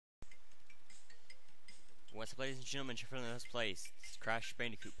What's up, ladies and gentlemen? ChuckfinleLP Place. It's Crash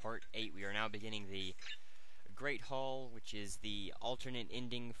Bandicoot Part 8. We are now beginning the Great Hall, which is the alternate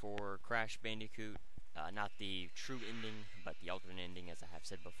ending for Crash Bandicoot. Not the true ending, but the alternate ending, as I have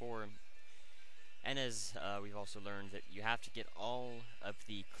said before. And as we've also learned, that you have to get all of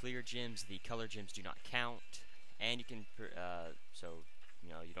the clear gems. The color gems do not count, and you can so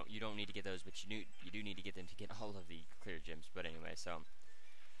you don't need to get those, but you do need to get them to get all of the clear gems. But anyway, so.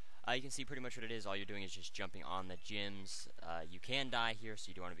 You can see pretty much what it is. All you're doing is just jumping on the gems. You can die here, so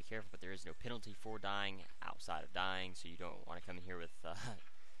you do want to be careful, but there is no penalty for dying outside of dying, so you don't want to come in here with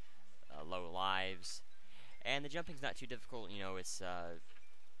low lives. And the jumping's not too difficult. You know, it's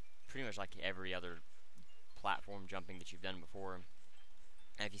pretty much like every other platform jumping that you've done before.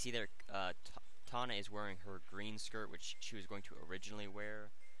 And if you see there, Tana is wearing her green skirt, which she was going to originally wear,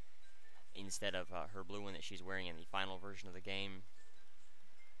 instead of her blue one that she's wearing in the final version of the game.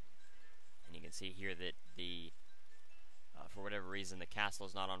 And you can see here that the, for whatever reason, the castle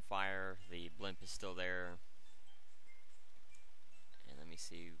is not on fire. The blimp is still there. And let me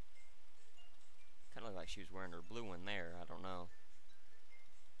see. Kind of looked like she was wearing her blue one there. I don't know.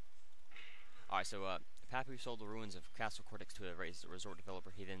 Alright, so Papu sold the ruins of Castle Cortex to a resort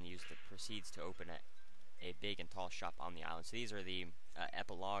developer. He then used the proceeds to open a big and tall shop on the island. So these are the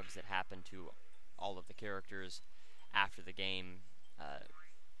epilogues that happen to all of the characters after the game.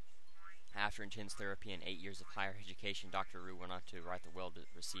 After intense therapy and 8 years of higher education, Dr. Rue went on to write the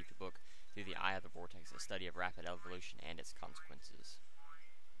well-received book, Through the Eye of the Vortex, a study of rapid evolution and its consequences.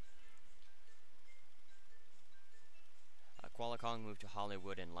 Kuala Kong moved to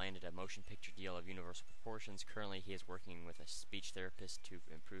Hollywood and landed a motion picture deal of universal proportions. Currently, he is working with a speech therapist to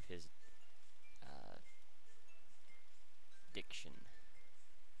improve his diction.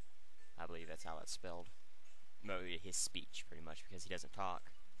 I believe that's how it's spelled. His speech, pretty much, because he doesn't talk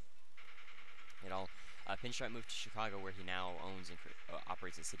at all. Pinstripe moved to Chicago, where he now owns and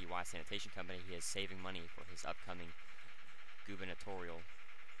operates a citywide sanitation company. He is saving money for his upcoming gubernatorial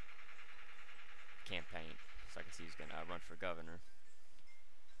campaign. So I can see he's going to run for governor.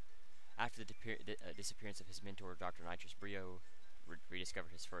 After the disappearance of his mentor, Dr. Nitrous Brio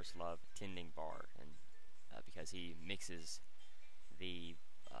rediscovered his first love, tending bar, and because he mixes the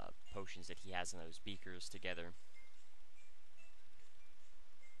potions that he has in those beakers together.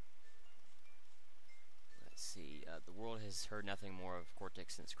 Let's see, the world has heard nothing more of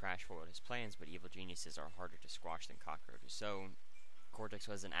Cortex since Crash foiled his plans, but evil geniuses are harder to squash than cockroaches. So, Cortex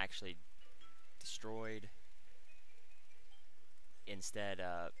wasn't actually destroyed. Instead,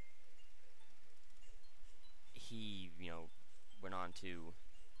 he, went on to,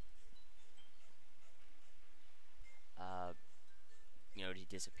 he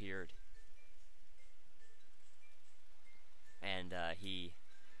disappeared. And, he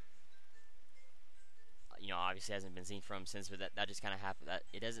obviously hasn't been seen from since, but that just kind of happened.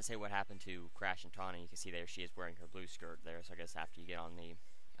 It doesn't say what happened to Crash and Tawny. You can see there she is wearing her blue skirt there, so I guess after you get on the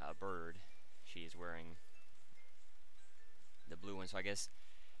bird, she is wearing the blue one. So I guess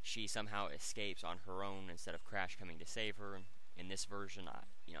she somehow escapes on her own instead of Crash coming to save her. In this version,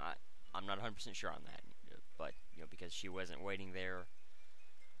 I'm not 100% sure on that, but because she wasn't waiting there,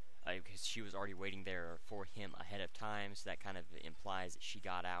 because she was already waiting there for him ahead of time, so that kind of implies that she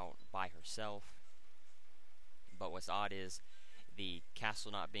got out by herself. But what's odd is the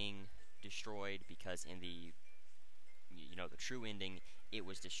castle not being destroyed, because in the the true ending, it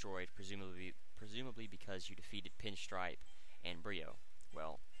was destroyed, presumably because you defeated Pinstripe and Brio.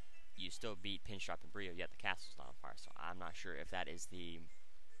 Well, you still beat Pinstripe and Brio, yet the castle's not on fire, so I'm not sure if that is the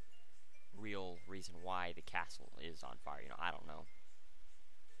real reason why the castle is on fire. I don't know.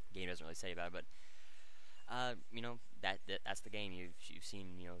 The game doesn't really say about it, but that's the game you've seen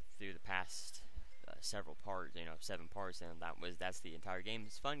through the past several parts, 7 parts, and that's the entire game.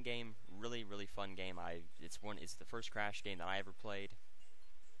 It's a fun game, really fun game. It's the first Crash game that I ever played,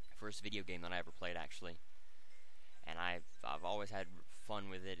 first video game that I ever played, actually, and I've always had fun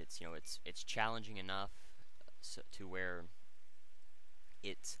with it. It's challenging enough to where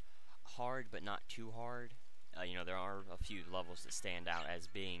it's hard but not too hard. There are a few levels that stand out as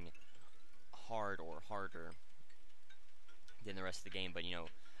being hard or harder than the rest of the game, but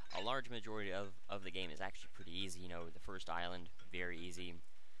a large majority of the game is actually pretty easy. The first island, very easy.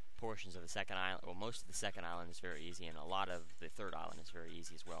 Portions of the second island, well, most of the second island is very easy, and a lot of the third island is very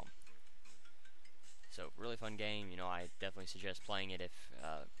easy as well. So, really fun game. I definitely suggest playing it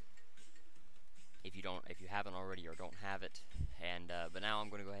if you haven't already or don't have it. And but now I'm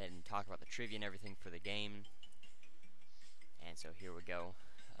going to go ahead and talk about the trivia and everything for the game. And so here we go.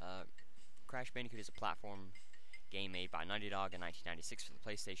 Crash Bandicoot is a platform game made by Naughty Dog in 1996 for the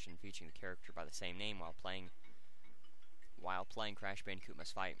PlayStation, featuring the character by the same name. While playing, Crash Bandicoot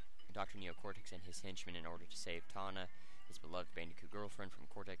must fight Dr. Neo Cortex and his henchmen in order to save Tawna, his beloved Bandicoot girlfriend, from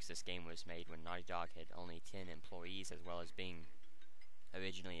Cortex. This game was made when Naughty Dog had only 10 employees, as well as being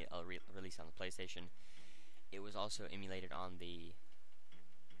originally released on the PlayStation. It was also emulated on the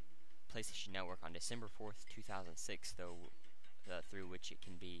PlayStation Network on December 4th, 2006, though through which it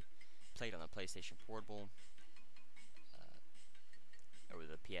can be played on the PlayStation Portable, or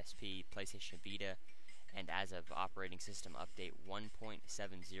the PSP, PlayStation Vita, and as of operating system update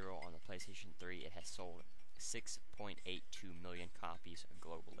 1.70 on the PlayStation 3, it has sold 6.82 million copies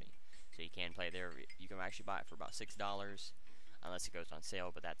globally. So you can play there. You can actually buy it for about $6, unless it goes on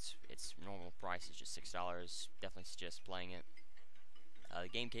sale, but its normal price is just $6. Definitely suggest playing it. The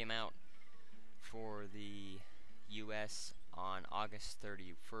game came out for the US on August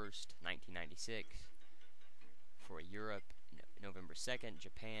 31st, 1996. For Europe, November 2nd.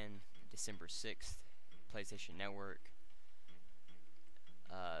 Japan, December 6th. PlayStation Network.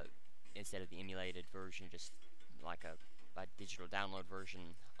 Instead of the emulated version, just like a digital download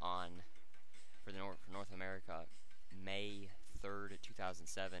version for North America, May 3rd,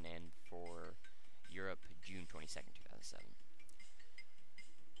 2007, and for Europe, June 22nd, 2007.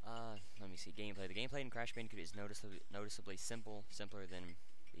 Let me see, gameplay. The gameplay in Crash Bandicoot is noticeably simpler than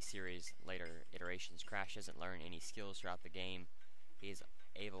the series' later iterations. Crash doesn't learn any skills throughout the game. He is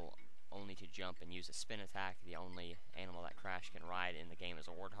able only to jump and use a spin attack. The only animal that Crash can ride in the game is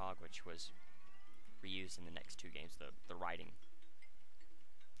a warthog, which was reused in the next two games, the riding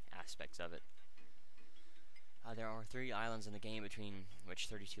aspects of it. There are 3 islands in the game, between which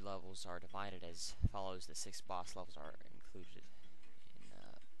 32 levels are divided as follows. The 6 boss levels are included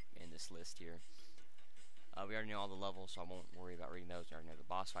in this list here. We already know all the levels, so I won't worry about reading those. We already know the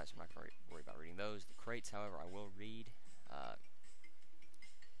boss fights, so I'm not going to worry about reading those. The crates, however, I will read.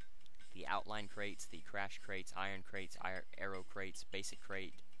 The outline crates, the crash crates, iron crates, arrow crates, basic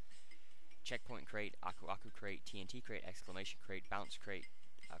crate, checkpoint crate, aku aku crate, TNT crate, exclamation crate, bounce crate,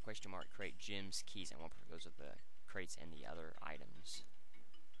 question mark crate, gems, keys, and one. Those are the crates and the other items.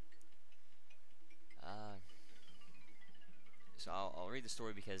 So I'll read the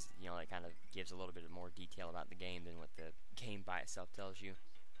story because, you know, it kind of gives a little bit more detail about the game than what the game by itself tells you.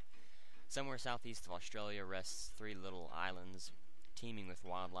 Somewhere southeast of Australia rests 3 little islands teeming with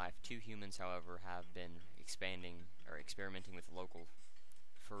wildlife. 2 humans, however, have been experimenting with local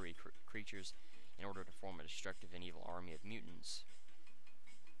furry creatures in order to form a destructive and evil army of mutants.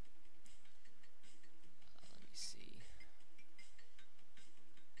 Let me see.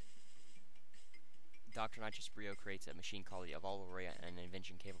 Dr. Nitrous Brio creates a machine called the Evolveria, an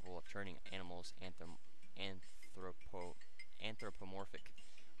invention capable of turning animals anthropomorphic,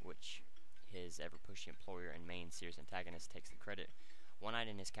 which his ever-pushing employer and main series antagonist takes the credit. One night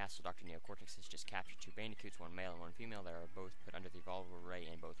in his castle, Dr. Neo Cortex has just captured 2 bandicoots, one male and one female. They are both put under the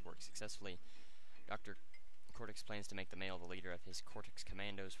Evolveria and both work successfully. Dr. Cortex plans to make the male the leader of his Cortex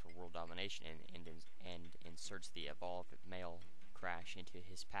Commandos for world domination and inserts the evolved male Crash into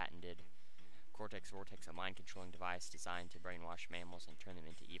his patented Cortex Vortex, a mind-controlling device designed to brainwash mammals and turn them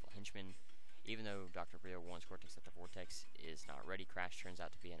into evil henchmen. Even though Dr. Brio warns Cortex that the Vortex is not ready, Crash turns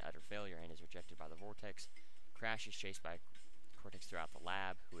out to be an utter failure and is rejected by the Vortex. Crash is chased by Cortex throughout the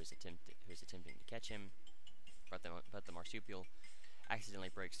lab, who is attempting to catch him, but the marsupial accidentally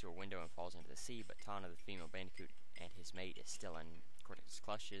breaks through a window and falls into the sea. But Tawna, the female Bandicoot, and his mate is still in Cortex's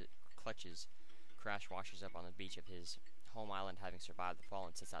clutches. Crash washes up on the beach of his home island, having survived the fall,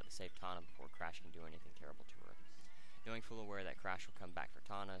 and sets out to save Tawna before Crash can do anything terrible to her. Knowing full aware that Crash will come back for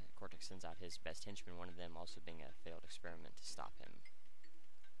Tawna, Cortex sends out his best henchman, one of them also being a failed experiment, to stop him.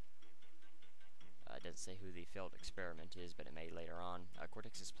 It doesn't say who the failed experiment is, but it may later on.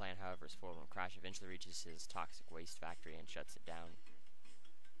 Cortex's plan, however, is foiled when Crash eventually reaches his toxic waste factory and shuts it down.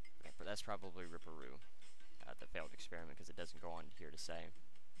 Okay, but that's probably Ripperoo, the failed experiment, because it doesn't go on here to say.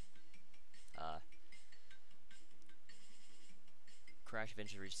 Crash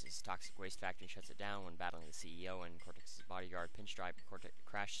eventually reaches his toxic waste factory and shuts it down. When battling the CEO and Cortex's bodyguard Pinstripe,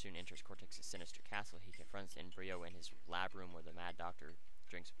 Crash soon enters Cortex's sinister castle. He confronts Brio in his lab room, where the Mad Doctor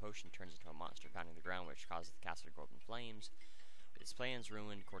drinks a potion, turns into a monster pounding the ground, which causes the castle to go up in flames. With his plans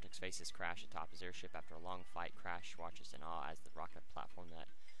ruined, Cortex faces Crash atop his airship. After a long fight, Crash watches in awe as the rocket platform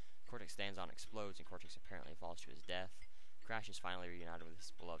that Cortex stands on explodes, and Cortex apparently falls to his death. Crash is finally reunited with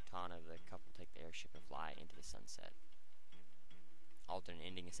his beloved Tawna. The couple take the airship and fly into the sunset. Alternate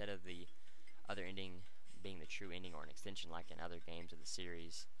ending. Instead of the other ending being the true ending or an extension like in other games of the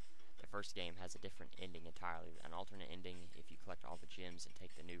series, the first game has a different ending entirely. An alternate ending: if you collect all the gems and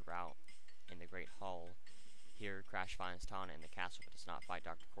take the new route in the Great Hall, Here, Crash finds Tana in the castle but does not fight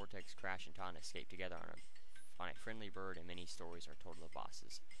Dr. Cortex. Crash and Tana escape together on a friendly bird, and many stories are told of the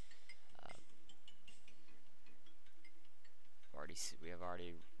bosses. We have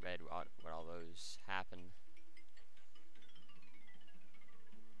already read what all those happen.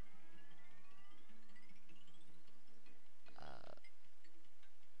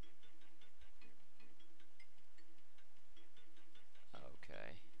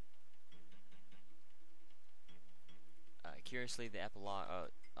 Okay. Curiously, the epilogue.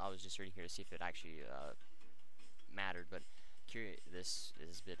 I was just reading here to see if it actually mattered, but this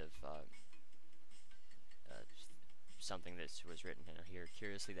is a bit of something that was written in here.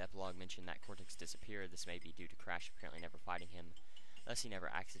 Curiously, the epilogue mentioned that Cortex disappeared. This may be due to Crash apparently never fighting him, thus he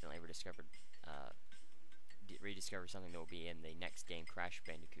never accidentally rediscovered something that will be in the next game, Crash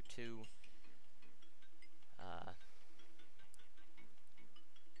Bandicoot 2.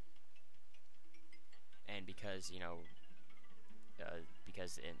 And because, you know,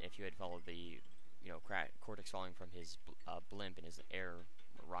 if you had followed the, you know, Cortex falling from his blimp in his air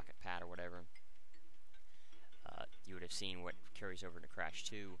rocket pad or whatever, you would have seen what carries over to Crash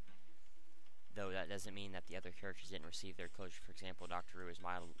 2. Though that doesn't mean that the other characters didn't receive their closure. For example, Dr. Roo is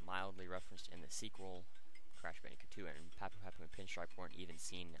mildly referenced in the sequel, Crash Bandicoot 2, and Papu Papu and Pinstripe weren't even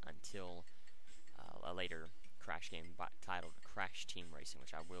seen until a later Crash game titled Crash Team Racing,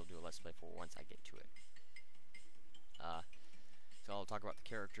 which I will do a Let's Play for once I get to it. So I'll talk about the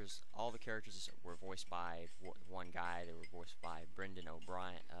characters. All the characters were voiced by one guy. They were voiced by Brendan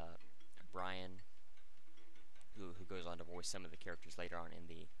O'Brien, who goes on to voice some of the characters later on in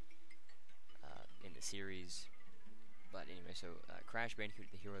the series. But anyway, so Crash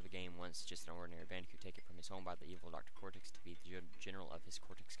Bandicoot, the hero of the game, once just an ordinary Bandicoot taken from his home by the evil Dr. Cortex to be the general of his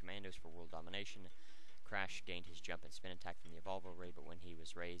Cortex Commandos for world domination. Crash gained his jump and spin attack from the Evolvo Ray, but when he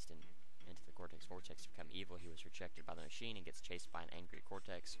was raised into the Cortex Vortex to become evil, he was rejected by the machine and gets chased by an angry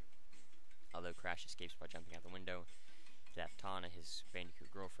Cortex. Although Crash escapes by jumping out the window, he left Tana, his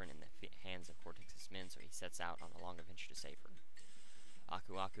Bandicoot girlfriend, in the hands of Cortex's men, so he sets out on a long adventure to save her.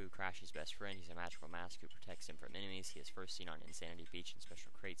 Aku Aku, Crash's best friend. He's a magical mask who protects him from enemies. He is first seen on Insanity Beach in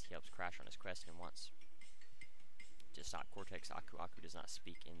special crates. He helps Crash on his quest and wants to stop Cortex. Aku Aku does not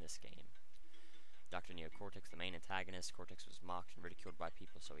speak in this game. Dr. Neo Cortex, the main antagonist. Cortex was mocked and ridiculed by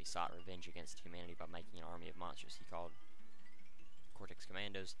people, so he sought revenge against humanity by making an army of monsters he called Cortex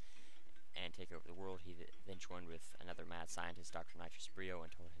Commandos and take over the world. He then joined with another mad scientist, Dr. Nitrous Brio,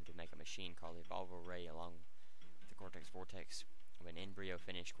 and told him to make a machine called the Evolvo Ray along with the Cortex Vortex. When Brio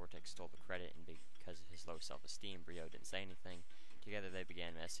finished, Cortex stole the credit, and because of his low self-esteem, Brio didn't say anything. Together they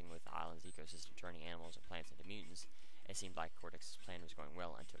began messing with the island's ecosystem, turning animals and plants into mutants. It seemed like Cortex's plan was going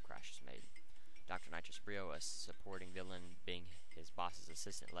well until Crash was made. Dr. Nitrous Brio, a supporting villain, being his boss's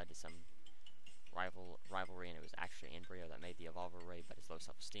assistant, led to some rivalry, and it was actually Brio that made the Evolvo Ray, but his low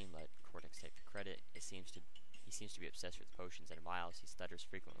self-esteem let Cortex take the credit. He seems to be obsessed with potions and vials. He stutters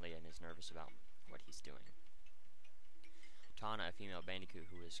frequently and is nervous about what he's doing. Tana, a female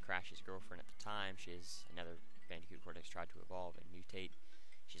Bandicoot who was Crash's girlfriend at the time, she is another Bandicoot Cortex tried to evolve and mutate.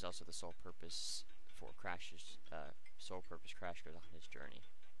 She's also the sole purpose for Crash's Crash goes on his journey.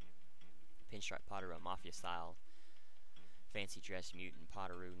 Pinstripe Potteroo, a mafia-style, fancy-dressed mutant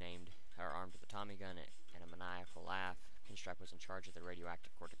Potteroo named her armed with a Tommy gun and a maniacal laugh. Pinstripe was in charge of the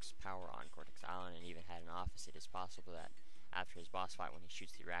radioactive Cortex power on Cortex Island and even had an office. It is possible that after his boss fight, when he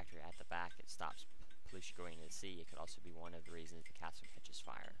shoots the reactor at the back, it stops pollution going into the sea. It could also be one of the reasons the castle catches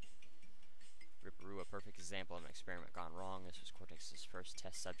fire. Ripperoo, a perfect example of an experiment gone wrong. This was Cortex's first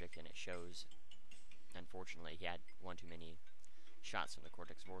test subject, and it shows. Unfortunately, he had one too many shots from the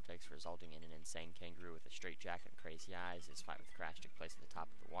Cortex Vortex, resulting in an insane kangaroo with a straight jacket and crazy eyes. His fight with Crash took place at the top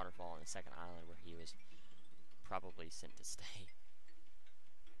of the waterfall on the second island, where he was probably sent to stay.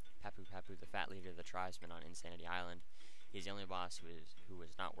 Papu Papu, the fat leader of the tribesmen on Insanity Island. He's the only boss who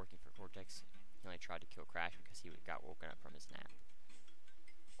was not working for Cortex. He only tried to kill Crash because he got woken up from his nap.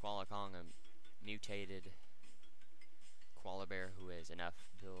 Koala Kong, a mutated koala bear who has enough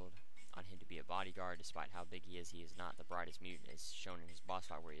build on him to be a bodyguard. Despite how big he is not the brightest mutant, as shown in his boss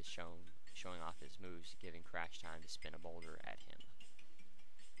fight where he is showing off his moves, giving Crash time to spin a boulder at him.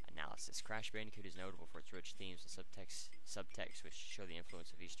 Analysis. Crash Bandicoot is notable for its rich themes and subtext which show the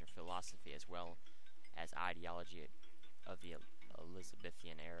influence of Eastern philosophy as well as ideology of the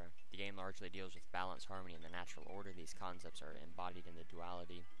Elizabethan era. The game largely deals with balance, harmony, and the natural order. These concepts are embodied in the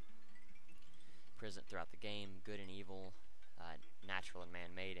duality present throughout the game: good and evil, natural and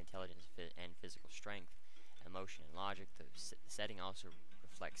man-made, intelligence and physical strength, emotion and logic. The setting also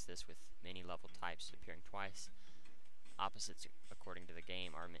reflects this, with many level types appearing twice. Opposites, according to the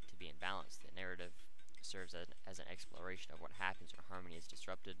game, are meant to be in balance. The narrative serves as an exploration of what happens when harmony is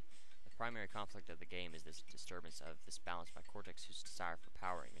disrupted. The primary conflict of the game is this disturbance of this balance by Cortex, whose desire for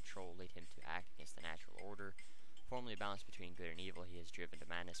power and control lead him to act against the natural order. Formerly balanced between good and evil, he is driven to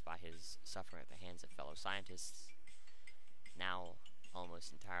madness by his suffering at the hands of fellow scientists. Now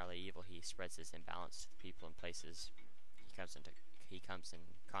almost entirely evil, he spreads this imbalance to the people and places he comes in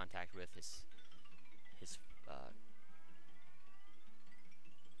contact with.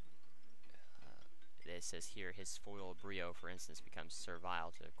 It says here, his foil Brio, for instance, becomes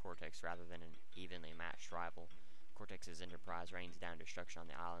servile to Cortex rather than an evenly matched rival. Cortex's enterprise rains down destruction on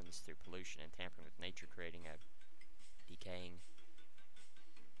the islands through pollution and tampering with nature, creating a decaying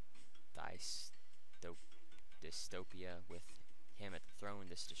dystopia. With him at the throne,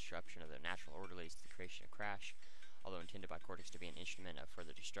 this disruption of the natural order leads to the creation of Crash. Although intended by Cortex to be an instrument of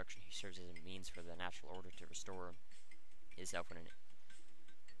further destruction, he serves as a means for the natural order to restore itself. When an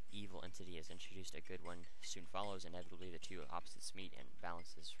evil entity is introduced, a good one soon follows. Inevitably, the two opposites meet and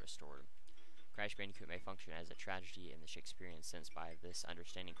balance is restored. Crash Bandicoot may function as a tragedy in the Shakespearean sense. By this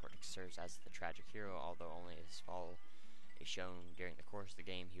understanding, Cortex serves as the tragic hero, although only his fall is shown during the course of the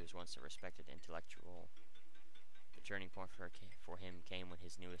game. He was once a respected intellectual. The turning point for him came when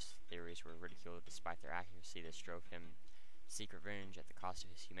his newest theories were ridiculed despite their accuracy. This drove him to seek revenge at the cost of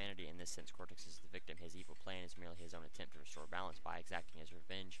his humanity. In this sense, Cortex is the victim. His evil plan is merely his own attempt to restore balance by exacting his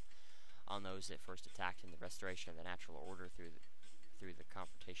revenge on those that first attacked him. The restoration of the natural order through the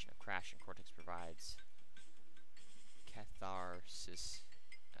confrontation of Crash and Cortex provides catharsis.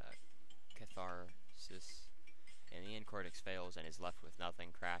 In the end, Cortex fails and is left with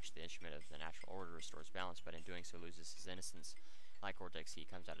nothing. Crash, the instrument of the natural order, restores balance, but in doing so loses his innocence. Like Cortex, he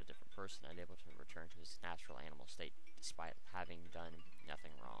comes out a different person, unable to return to his natural animal state despite having done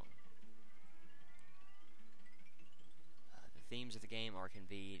nothing wrong. The themes of the game are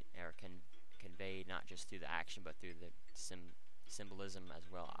conveyed not just through the action, but through the symbolism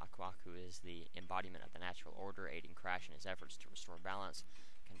as well. Aquaku is the embodiment of the natural order, aiding Crash in his efforts to restore balance.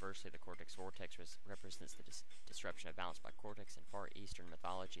 Conversely, the Cortex Vortex represents the disruption of balance by Cortex. In Far Eastern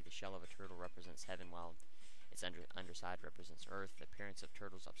mythology, the shell of a turtle represents heaven, while its underside represents Earth. The appearance of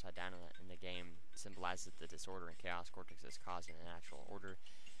turtles upside down in the game symbolizes the disorder and chaos Cortex is causing in the natural order.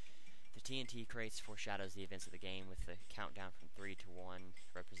 The TNT crates foreshadows the events of the game, with the countdown from 3 to 1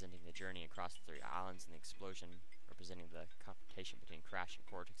 representing the journey across the 3 islands, and the explosion representing the confrontation between Crash and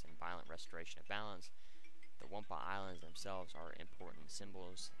Cortex and violent restoration of balance. The Wumpa Islands themselves are important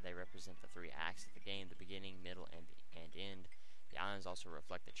symbols. They represent the 3 acts of the game: the beginning, middle, and end. The islands also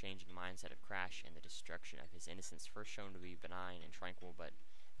reflect the changing mindset of Crash and the destruction of his innocence, first shown to be benign and tranquil, but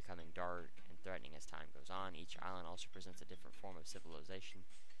becoming dark and threatening as time goes on. Each island also presents a different form of civilization.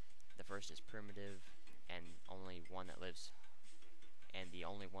 The first is primitive, and the only one that lives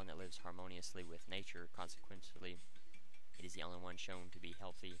harmoniously with nature. Consequently, it is the only one shown to be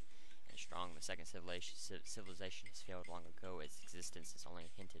healthy and strong. The second civilization has failed long ago. Its existence is only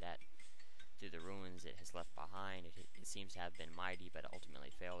hinted at through the ruins it has left behind. It seems to have been mighty, but ultimately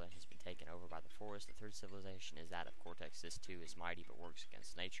failed and has been taken over by the forest. The third civilization is that of Cortex. This too is mighty, but works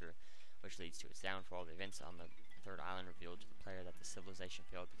against nature, which leads to its downfall. The events on the third island revealed to the player that the civilization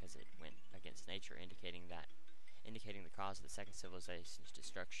failed because it went against nature, indicating the cause of the second civilization's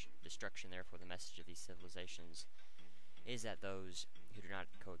destruction. Therefore, the message of these civilizations is that those who do not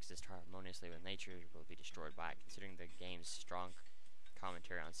coexist harmoniously with nature will be destroyed by it. Considering the game's strong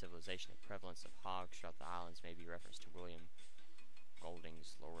commentary on civilization, the prevalence of hogs throughout the islands may be referenced to William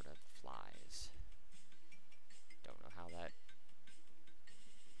Golding's Lord of the Flies. Don't know how that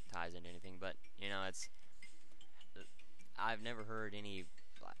ties into anything, but I've never heard anyone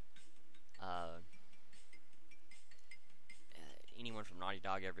from Naughty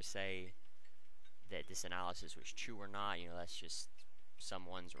Dog ever say that this analysis was true or not. That's just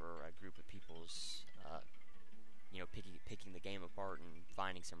someone's or a group of people's, picking the game apart and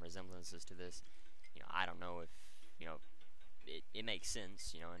finding some resemblances to this. I don't know if, it makes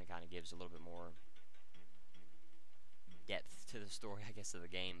sense, and it kind of gives a little bit more depth to the story, I guess, of the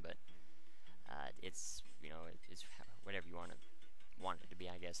game, but it's whatever you want it to be,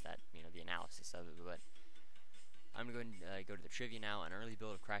 I guess, that, the analysis of it. But I'm going to go and go to the trivia now. An early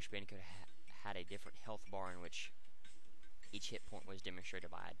build of Crash Bandicoot had a different health bar in which each hit point was demonstrated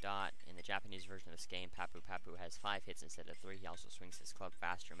by a dot. In the Japanese version of this game, Papu Papu has 5 hits instead of 3. He also swings his club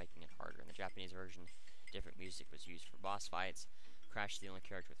faster, making it harder. In the Japanese version, different music was used for boss fights. Crash is the only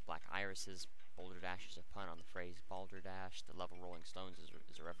character with black irises. Boulder Dash is a pun on the phrase Balderdash. The level Rolling Stones is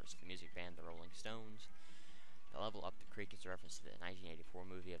a reference to the music band The Rolling Stones. The level Up the Creek is a reference to the 1984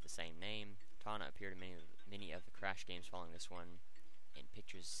 movie of the same name. Tana appeared in many of the Crash games following this one. in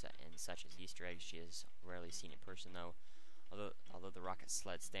pictures and such as Easter eggs. She is rarely seen in person, though. Although the rocket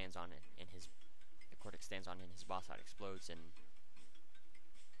sled stands on it, and the Cortex stands on it, and his boss fight explodes. In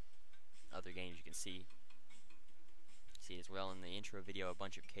other games, you can see as well. In the intro video, a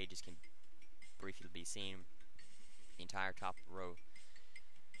bunch of cages can briefly be seen. The entire top row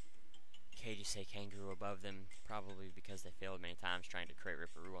cages say kangaroo above them, probably because they failed many times trying to create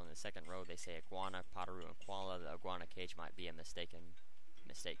Ripperoo. On the second row, they say iguana, potaroo, and koala. The iguana cage might be a mistake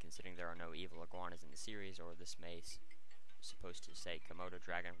considering there are no evil iguanas in the series, or this may supposed to say Komodo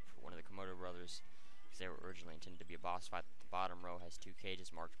dragon for one of the Komodo brothers, because they were originally intended to be a boss fight. The bottom row has two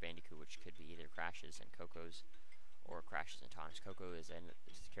cages marked Bandicoot, which could be either Crash's and Coco's, or Crash's and Tonic. Coco is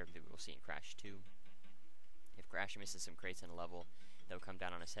the character that we will see in Crash 2. If Crash misses some crates in a level, they'll come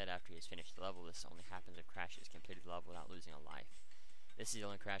down on his head after he has finished the level. This only happens if Crash has completed the level without losing a life. This is the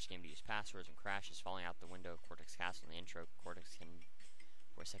only Crash game to use passwords. When Crash is falling out the window of Cortex Castle in the intro, Cortex can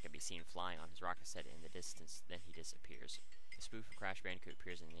for a second be seen flying on his rocket set in the distance, then he disappears. The spoof of Crash Bandicoot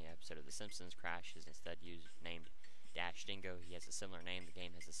appears in the episode of The Simpsons. Crash is instead named Dash Dingo. He has a similar name, the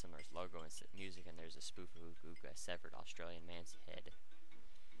game has a similar logo and music, and there's a spoof of Ooga, a severed Australian man's head.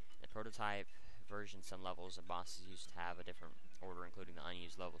 In the prototype version, some levels and bosses used to have a different order, including the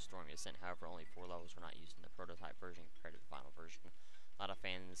unused level Stormy Ascent. However, only 4 levels were not used in the prototype version compared to the final version. A lot of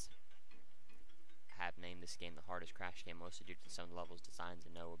fans have named this game the hardest Crash game, mostly due to some of the levels' designs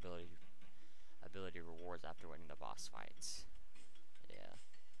and no ability rewards after winning the boss fights. Yeah.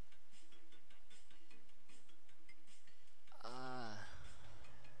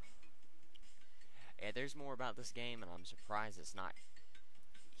 Yeah, there's more about this game, and I'm surprised it's not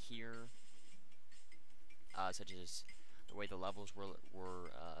here. Such as the way the levels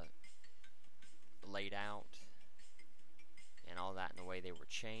were laid out, and all that, and the way they were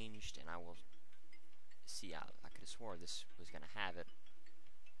changed. And I will see. I could have swore this was going to have it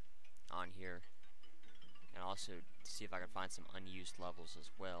on here, and also see if I can find some unused levels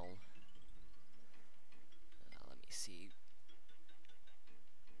as well. Let me see.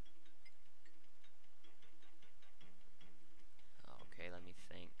 Okay, let me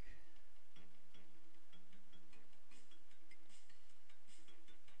think.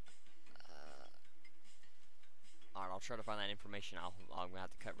 Alright, I'll try to find that information. I'm going to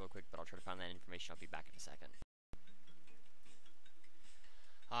have to cut real quick, but I'll try to find that information. I'll be back in a second.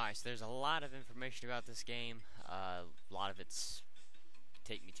 Alright, so there's a lot of information about this game. A lot of it's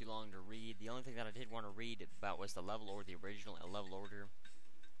take me too long to read. The only thing that I did want to read about was the level order, the original level order,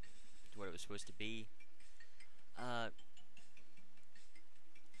 to what it was supposed to be.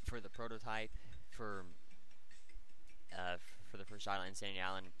 For the prototype, for the first island, Insanity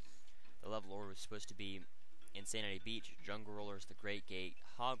Island, the level order was supposed to be Insanity Beach, Jungle Rollers, The Great Gate,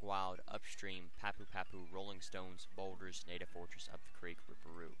 Hog Wild, Upstream, Papu Papu, Rolling Stones, Boulders, Native Fortress, Up the Creek,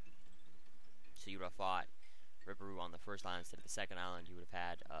 Ripperoo. So you would have fought Ripperoo on the first island instead of the second island. You would have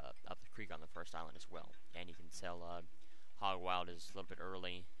had Up the Creek on the first island as well. And you can tell Hog Wild is a little bit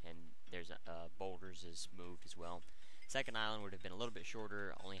early, and there's Boulders is moved as well. Second island would have been a little bit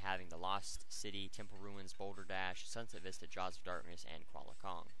shorter, only having the Lost City, Temple Ruins, Boulder Dash, Sunset Vista, Jaws of Darkness, and Kuala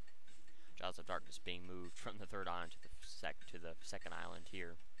Kong. Jaws of Darkness being moved from the third island to the second island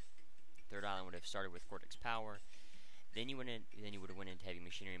here. Third island would have started with Cortex Power. Then you would have went into Heavy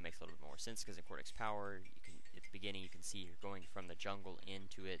Machinery. It makes a little bit more sense because in Cortex Power, at the beginning you can see you're going from the jungle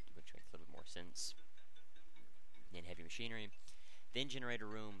into it, which makes a little bit more sense. Then Heavy Machinery. Then Generator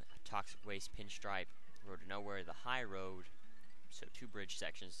Room, Toxic Waste, Pinstripe, Road to Nowhere, the High Road, so 2 bridge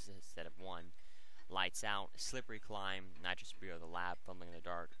sections instead of 1. Lights Out, Slippery Climb, Nitrous Brio, the Lab, Fumbling in the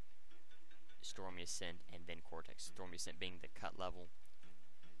Dark, Stormy Ascent, and then Cortex. Stormy Ascent being the cut level.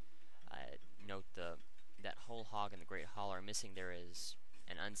 Note that whole hog in the Great Holler. Missing there is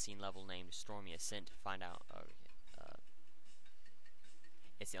an unseen level named Stormy Ascent. Find out.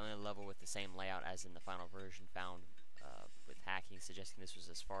 It's the only level with the same layout as in the final version, found with hacking, suggesting this was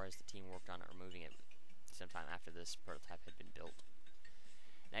as far as the team worked on it, removing it sometime after this prototype had been built.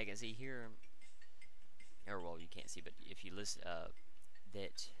 Now you can see here, or well, you can't see, but if you list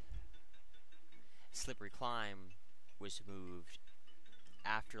that Slippery Climb was moved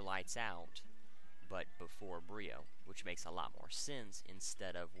after Lights Out, but before Brio, which makes a lot more sense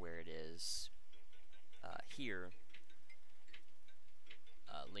instead of where it is here,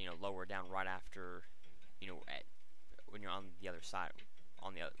 lower down right after, when you're on the other side,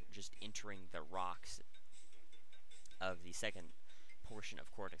 just entering the rocks of the second portion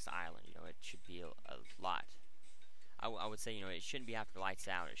of Cortex Island. It should be a lot. I would say, it shouldn't be after Lights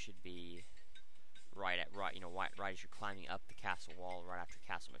Out. It should be right as you're climbing up the castle wall, right after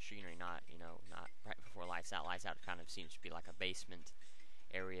castle machinery, not right before lights out. Lights out kind of seems to be like a basement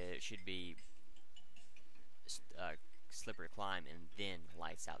area. It should be slippery climb and then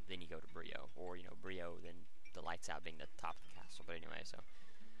lights out. Then you go to Brio, or Brio, then the lights out being the top of the castle. But anyway, so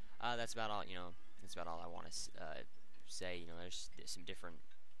that's about all. That's about all I want to say. There's some different.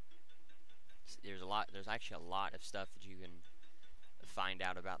 There's actually a lot of stuff that you can find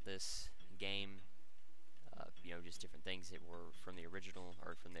out about this game. Just different things that were from the original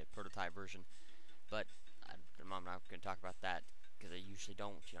or from the prototype version. But I'm not going to talk about that because I usually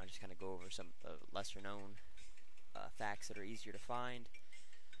don't. I just kind of go over some lesser known facts that are easier to find.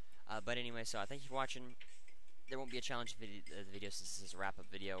 But anyway, so I thank you for watching. There won't be a challenge video since this is a wrap-up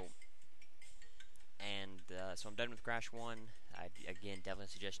video. And so I'm done with Crash 1. I again definitely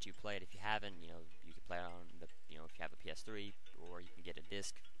suggest you play it if you haven't. You can play it on the if you have a PS3, or you can get a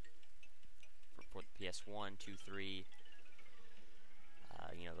disc for the PS1, 2, 3.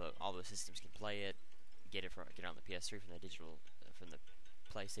 All those systems can play it. Get it on the PS3 from the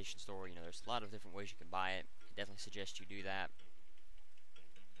PlayStation Store. There's a lot of different ways you can buy it. I definitely suggest you do that.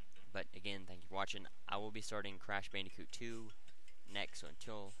 But again, thank you for watching. I will be starting Crash Bandicoot 2 next. So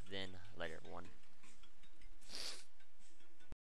until then, later everyone.